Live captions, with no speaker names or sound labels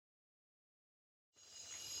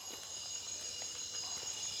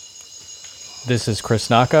This is Chris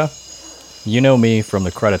Naka. You know me from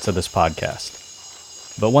the credits of this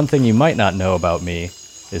podcast. But one thing you might not know about me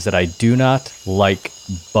is that I do not like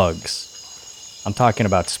bugs. I'm talking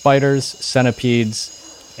about spiders,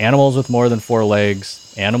 centipedes, animals with more than 4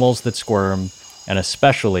 legs, animals that squirm, and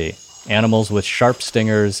especially animals with sharp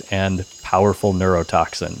stingers and powerful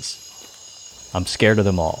neurotoxins. I'm scared of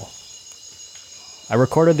them all. I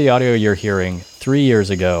recorded the audio you're hearing 3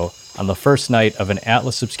 years ago on the first night of an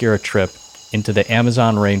Atlas Obscura trip into the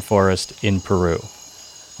Amazon rainforest in Peru.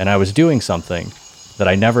 And I was doing something that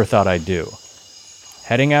I never thought I'd do.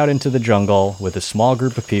 Heading out into the jungle with a small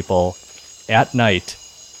group of people at night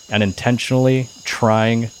and intentionally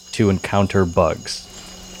trying to encounter bugs.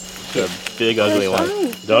 A big ugly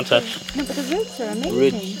one. Don't touch. No, but the roots are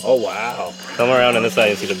amazing. Oh wow. Come around on this side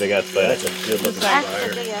and see the big ass spider. That's a good looking That's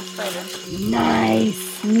the big ass spider.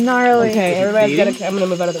 Nice. Gnarly. Okay, everybody's got to... I'm going to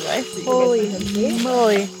move out of the way. Holy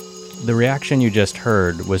moly. The reaction you just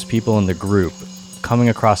heard was people in the group coming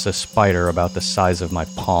across a spider about the size of my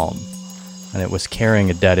palm, and it was carrying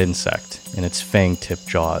a dead insect in its fang-tipped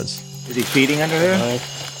jaws. Is he feeding under there?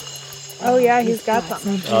 Oh yeah, he's got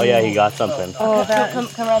something. Oh yeah, he got something. Oh,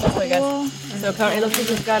 come around this way, guys. So it looks like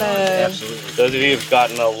he's got a... Absolutely. Those of you who've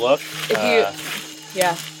gotten a look,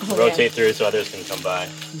 Yeah. rotate through so others can come by.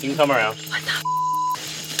 You can come around.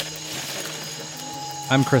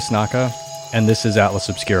 I'm Chris Naka, and this is Atlas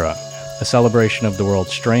Obscura, a celebration of the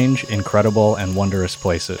world's strange, incredible, and wondrous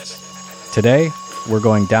places. Today, we're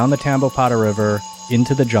going down the Tambopata River,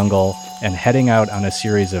 into the jungle, and heading out on a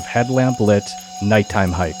series of headlamp-lit,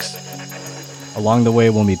 nighttime hikes. Along the way,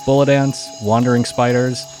 we'll meet bullet ants, wandering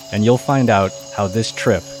spiders, and you'll find out how this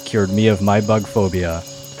trip cured me of my bug phobia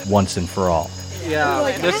once and for all.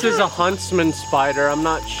 Yeah, this is a huntsman spider. I'm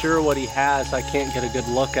not sure what he has. I can't get a good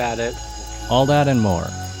look at it. All that and more,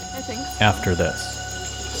 I think. after this.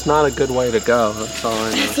 It's not a good way to go. That's all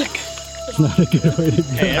I know. It's not a good way to go.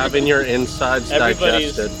 Hey, Having your insides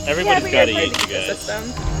digested. Everybody's got to eat, you guys.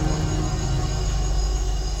 System.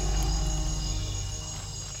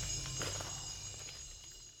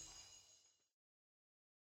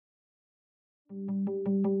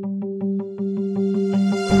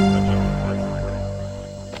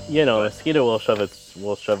 You know, a mosquito will shove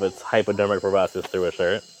its hypodermic proboscis through a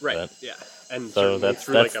shirt. Right. But, Yeah. And so that's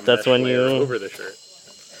when you over the shirt.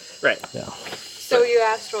 Right. Yeah. So you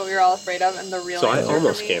asked what we were all afraid of, and the real So I answer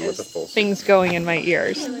almost for me came is with a full. things going in my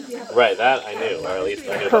ears. Right. That I knew, or at least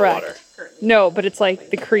I knew Correct. about water. No, but it's like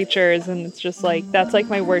the creatures, and it's just like that's like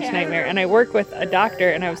my worst nightmare. And I work with a doctor,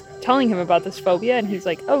 and I was telling him about this phobia, and he's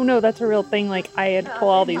like, "Oh no, that's a real thing. Like I had to pull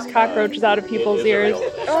all these cockroaches out of people's ears."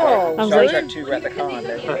 Oh, I was Star like- Trek 2 Rathacon.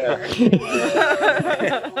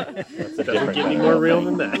 That's a Doesn't get any more real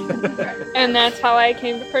than that. And that's how I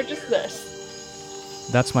came to purchase this.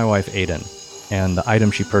 That's my wife, Aiden, and the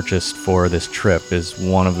item she purchased for this trip is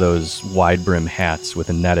one of those wide-brim hats with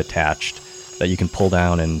a net attached that you can pull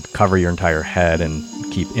down and cover your entire head and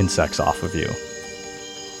keep insects off of you.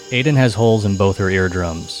 Aiden has holes in both her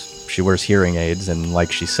eardrums. She wears hearing aids, and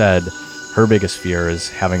like she said, her biggest fear is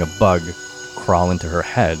having a bug crawl into her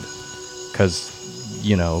head, because,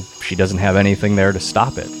 you know, she doesn't have anything there to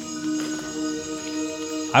stop it.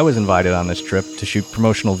 I was invited on this trip to shoot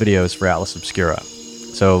promotional videos for Atlas Obscura,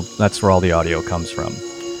 so that's where all the audio comes from.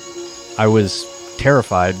 I was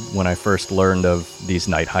terrified when I first learned of these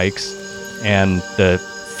night hikes, and the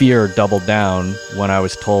fear doubled down when I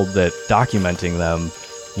was told that documenting them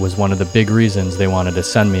was one of the big reasons they wanted to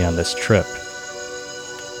send me on this trip.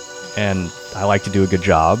 And I like to do a good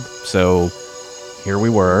job, so here we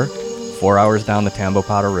were, 4 hours down the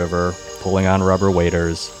Tambopata River, pulling on rubber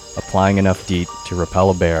waders, applying enough DEET to repel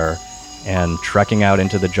a bear, and trekking out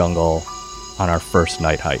into the jungle on our first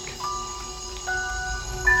night hike.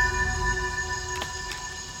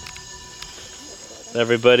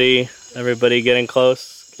 Everybody getting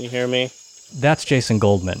close? Can you hear me? That's Jason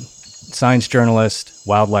Goldman, science journalist,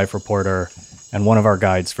 wildlife reporter, and one of our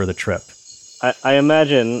guides for the trip. I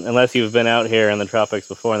imagine, unless you've been out here in the tropics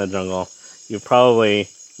before in the jungle, you've probably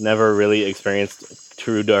never really experienced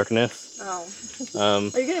true darkness. Oh.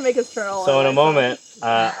 Are you going to make us turn all So in a on? moment,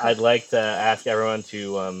 I'd like to ask everyone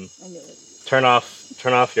to turn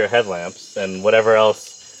off your headlamps and whatever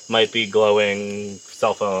else might be glowing,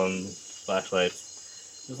 cell phones, flashlights.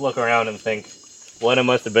 Just look around and think what it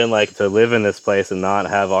must have been like to live in this place and not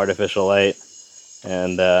have artificial light,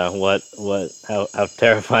 and how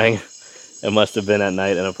terrifying it must have been at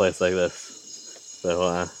night in a place like this.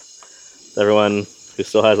 So everyone who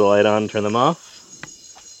still has a light on, turn them off.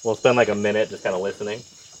 We'll spend like a minute just kind of listening.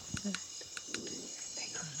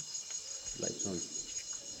 Lights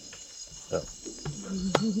on. Oh.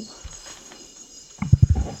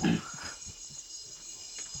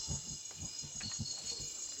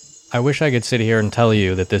 I wish I could sit here and tell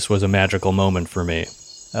you that this was a magical moment for me,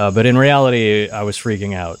 but in reality, I was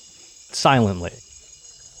freaking out. Silently.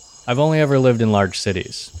 I've only ever lived in large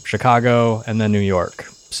cities, Chicago and then New York,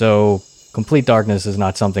 so complete darkness is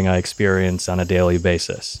not something I experience on a daily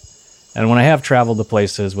basis. And when I have traveled to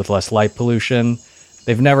places with less light pollution,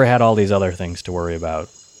 they've never had all these other things to worry about.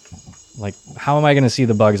 Like, how am I going to see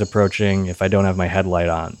the bugs approaching if I don't have my headlight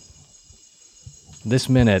on? This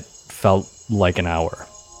minute felt like an hour.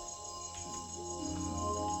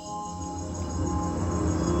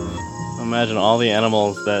 Imagine all the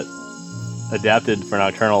animals that adapted for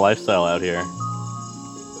nocturnal lifestyle out here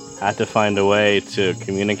had to find a way to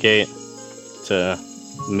communicate, to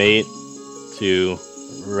mate, to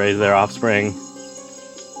raise their offspring,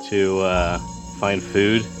 to find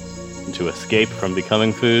food, and to escape from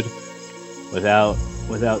becoming food without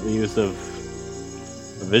the use of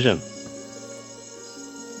vision.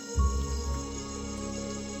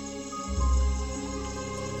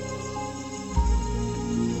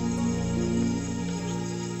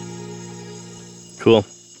 Cool.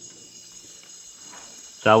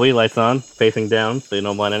 Shall we? Lights on, facing down, so you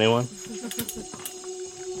don't blind anyone.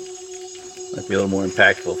 Might be a little more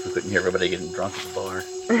impactful if we couldn't hear everybody getting drunk at the bar.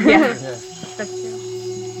 Yeah. That's true.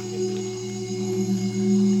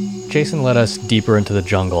 Jason led us deeper into the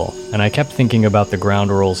jungle, and I kept thinking about the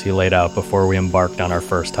ground rules he laid out before we embarked on our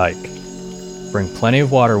first hike. Bring plenty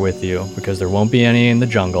of water with you, because there won't be any in the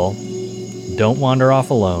jungle. Don't wander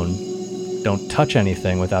off alone. Don't touch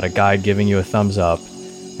anything without a guide giving you a thumbs up.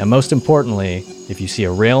 And most importantly, if you see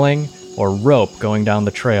a railing or rope going down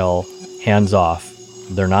the trail, hands off.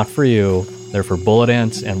 They're not for you. They're for bullet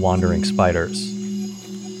ants and wandering spiders.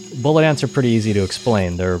 Bullet ants are pretty easy to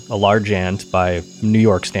explain. They're a large ant, by New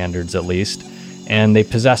York standards at least, and they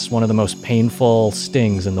possess one of the most painful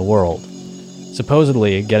stings in the world.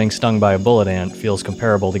 Supposedly, getting stung by a bullet ant feels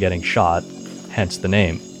comparable to getting shot, hence the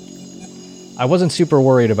name. I wasn't super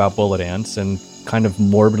worried about bullet ants and kind of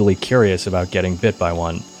morbidly curious about getting bit by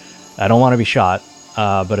one. I don't want to be shot,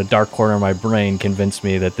 but a dark corner of my brain convinced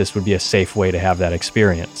me that this would be a safe way to have that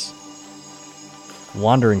experience.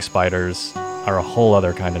 Wandering spiders are a whole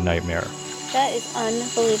other kind of nightmare. That is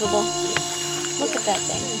unbelievable. Look at that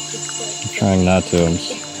thing. I'm trying not to. I'm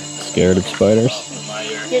scared of spiders.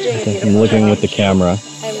 You're doing a beautiful I'm looking job. with the camera.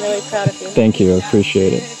 I'm really proud of you. Thank you. I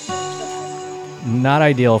appreciate it. Not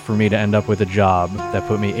ideal for me to end up with a job that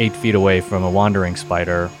put me 8 feet away from a wandering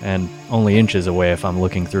spider and only inches away if I'm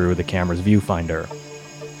looking through the camera's viewfinder.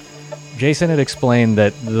 Jason had explained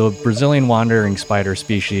that the Brazilian wandering spider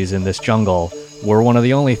species in this jungle were one of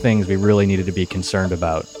the only things we really needed to be concerned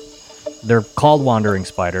about. They're called wandering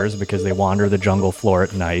spiders because they wander the jungle floor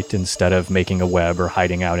at night instead of making a web or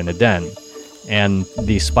hiding out in a den. And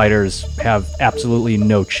these spiders have absolutely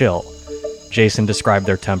no chill. Jason described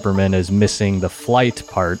their temperament as missing the flight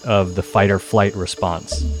part of the fight-or-flight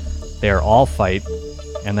response. They are all fight,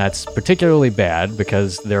 and that's particularly bad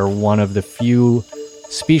because they're one of the few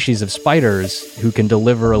species of spiders who can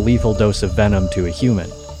deliver a lethal dose of venom to a human.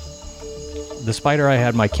 The spider I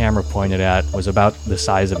had my camera pointed at was about the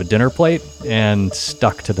size of a dinner plate and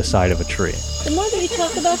stuck to the side of a tree. The more that we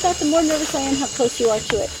talk about that, the more nervous I am how close you are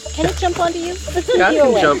to it. Can it jump onto you? Let's Yeah, I move you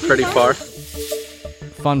can away. jump pretty far.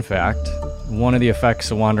 Fun fact, one of the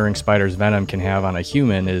effects a wandering spider's venom can have on a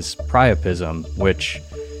human is priapism, which,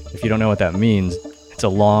 if you don't know what that means, it's a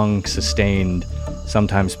long, sustained,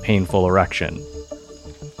 sometimes painful erection.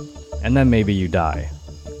 And then maybe you die.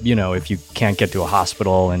 You know, if you can't get to a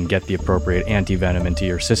hospital and get the appropriate antivenom into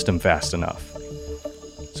your system fast enough.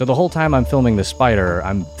 So the whole time I'm filming the spider,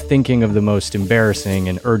 I'm thinking of the most embarrassing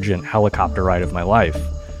and urgent helicopter ride of my life.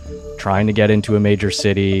 Trying to get into a major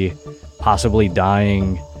city, possibly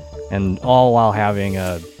dying, and all while having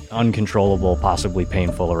a uncontrollable, possibly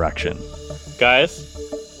painful erection. Guys,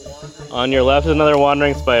 on your left is another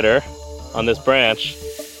wandering spider on this branch.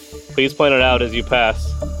 Please point it out as you pass.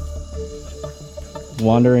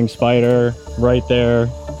 Wandering spider, right there.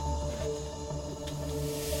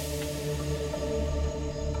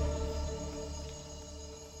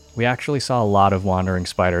 We actually saw a lot of wandering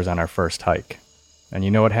spiders on our first hike. And you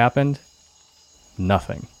know what happened?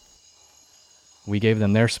 Nothing. We gave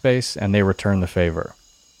them their space, and they returned the favor.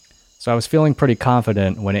 So I was feeling pretty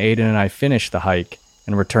confident when Aiden and I finished the hike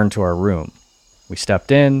and returned to our room. We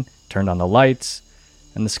stepped in, turned on the lights,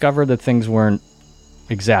 and discovered that things weren't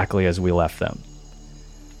exactly as we left them.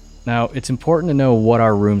 Now, it's important to know what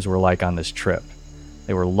our rooms were like on this trip.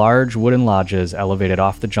 They were large wooden lodges elevated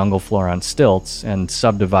off the jungle floor on stilts and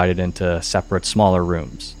subdivided into separate smaller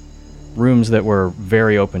rooms. Rooms that were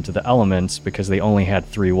very open to the elements because they only had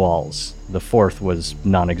 3 walls. The 4th was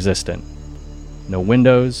non-existent. No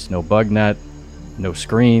windows, no bug net, no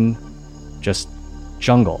screen, just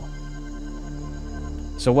jungle.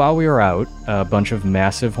 So while we were out, a bunch of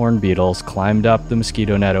massive horned beetles climbed up the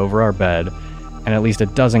mosquito net over our bed, and at least a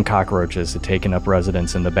dozen cockroaches had taken up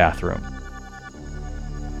residence in the bathroom.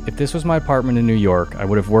 If this was my apartment in New York, I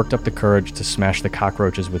would have worked up the courage to smash the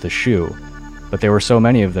cockroaches with a shoe, but there were so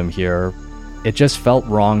many of them here, it just felt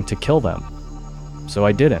wrong to kill them. So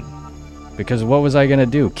I didn't. Because what was I going to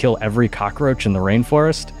do? Kill every cockroach in the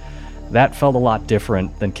rainforest? That felt a lot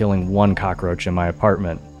different than killing one cockroach in my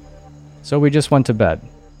apartment. So we just went to bed.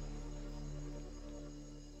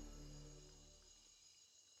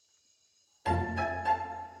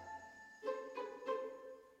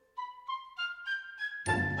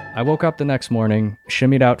 I woke up the next morning,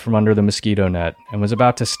 shimmied out from under the mosquito net, and was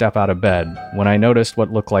about to step out of bed when I noticed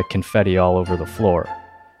what looked like confetti all over the floor.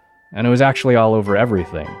 And it was actually all over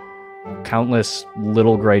everything. Countless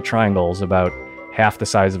little gray triangles about half the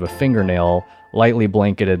size of a fingernail lightly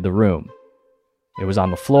blanketed the room. It was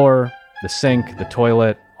on the floor, the sink, the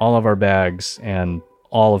toilet, all of our bags, and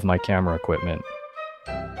all of my camera equipment.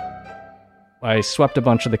 I swept a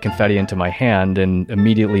bunch of the confetti into my hand and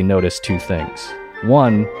immediately noticed two things.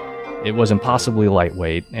 One, it was impossibly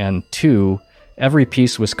lightweight, and two, every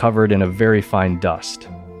piece was covered in a very fine dust.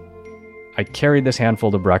 I carried this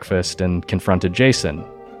handful to breakfast and confronted Jason.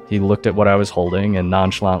 He looked at what I was holding and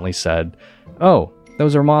nonchalantly said, "Oh,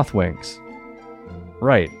 those are moth wings."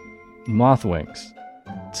 Right, moth wings.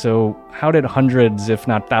 So how did hundreds, if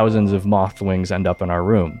not thousands, of moth wings end up in our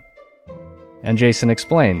room? And Jason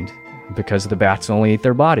explained, because the bats only eat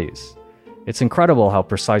their bodies. It's incredible how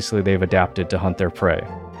precisely they've adapted to hunt their prey.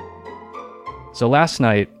 So last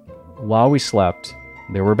night, while we slept,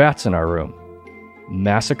 there were bats in our room,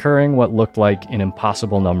 massacring what looked like an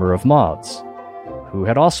impossible number of moths, who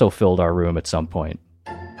had also filled our room at some point.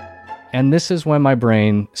 And this is when my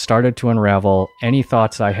brain started to unravel any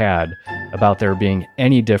thoughts I had about there being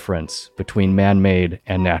any difference between man-made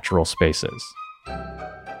and natural spaces.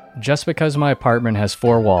 Just because my apartment has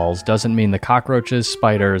 4 walls doesn't mean the cockroaches,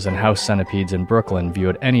 spiders, and house centipedes in Brooklyn view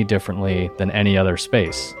it any differently than any other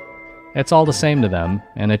space. It's all the same to them,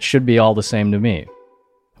 and it should be all the same to me.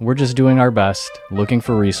 We're just doing our best, looking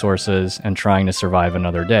for resources, and trying to survive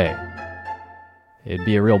another day. It'd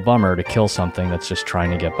be a real bummer to kill something that's just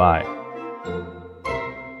trying to get by.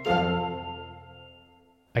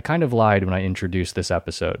 I kind of lied when I introduced this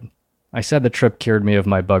episode. I said the trip cured me of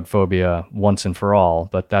my bug phobia once and for all,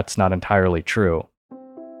 but that's not entirely true.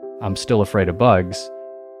 I'm still afraid of bugs,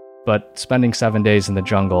 but spending 7 days in the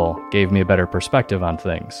jungle gave me a better perspective on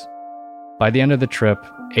things. By the end of the trip,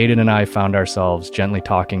 Aiden and I found ourselves gently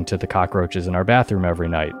talking to the cockroaches in our bathroom every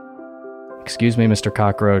night. "Excuse me, Mr.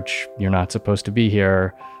 Cockroach, you're not supposed to be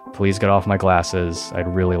here. Please get off my glasses.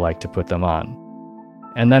 I'd really like to put them on."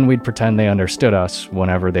 And then we'd pretend they understood us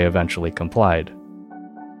whenever they eventually complied.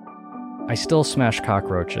 I still smash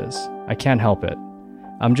cockroaches. I can't help it.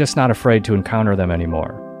 I'm just not afraid to encounter them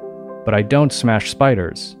anymore. But I don't smash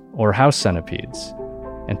spiders or house centipedes.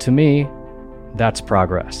 And to me, that's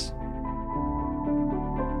progress.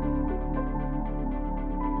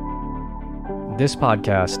 This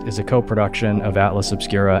podcast is a co-production of Atlas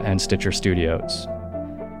Obscura and Stitcher Studios.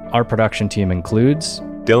 Our production team includes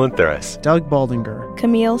Dylan Thuras, Doug Baldinger,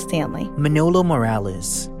 Camille Stanley, Manolo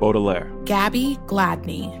Morales, Baudelaire, Gabby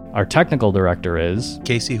Gladney. Our technical director is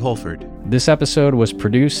Casey Holford. This episode was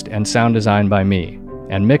produced and sound designed by me,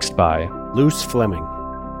 and mixed by Luce Fleming.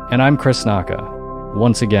 And I'm Chris Naka,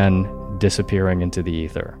 once again disappearing into the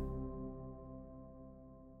ether.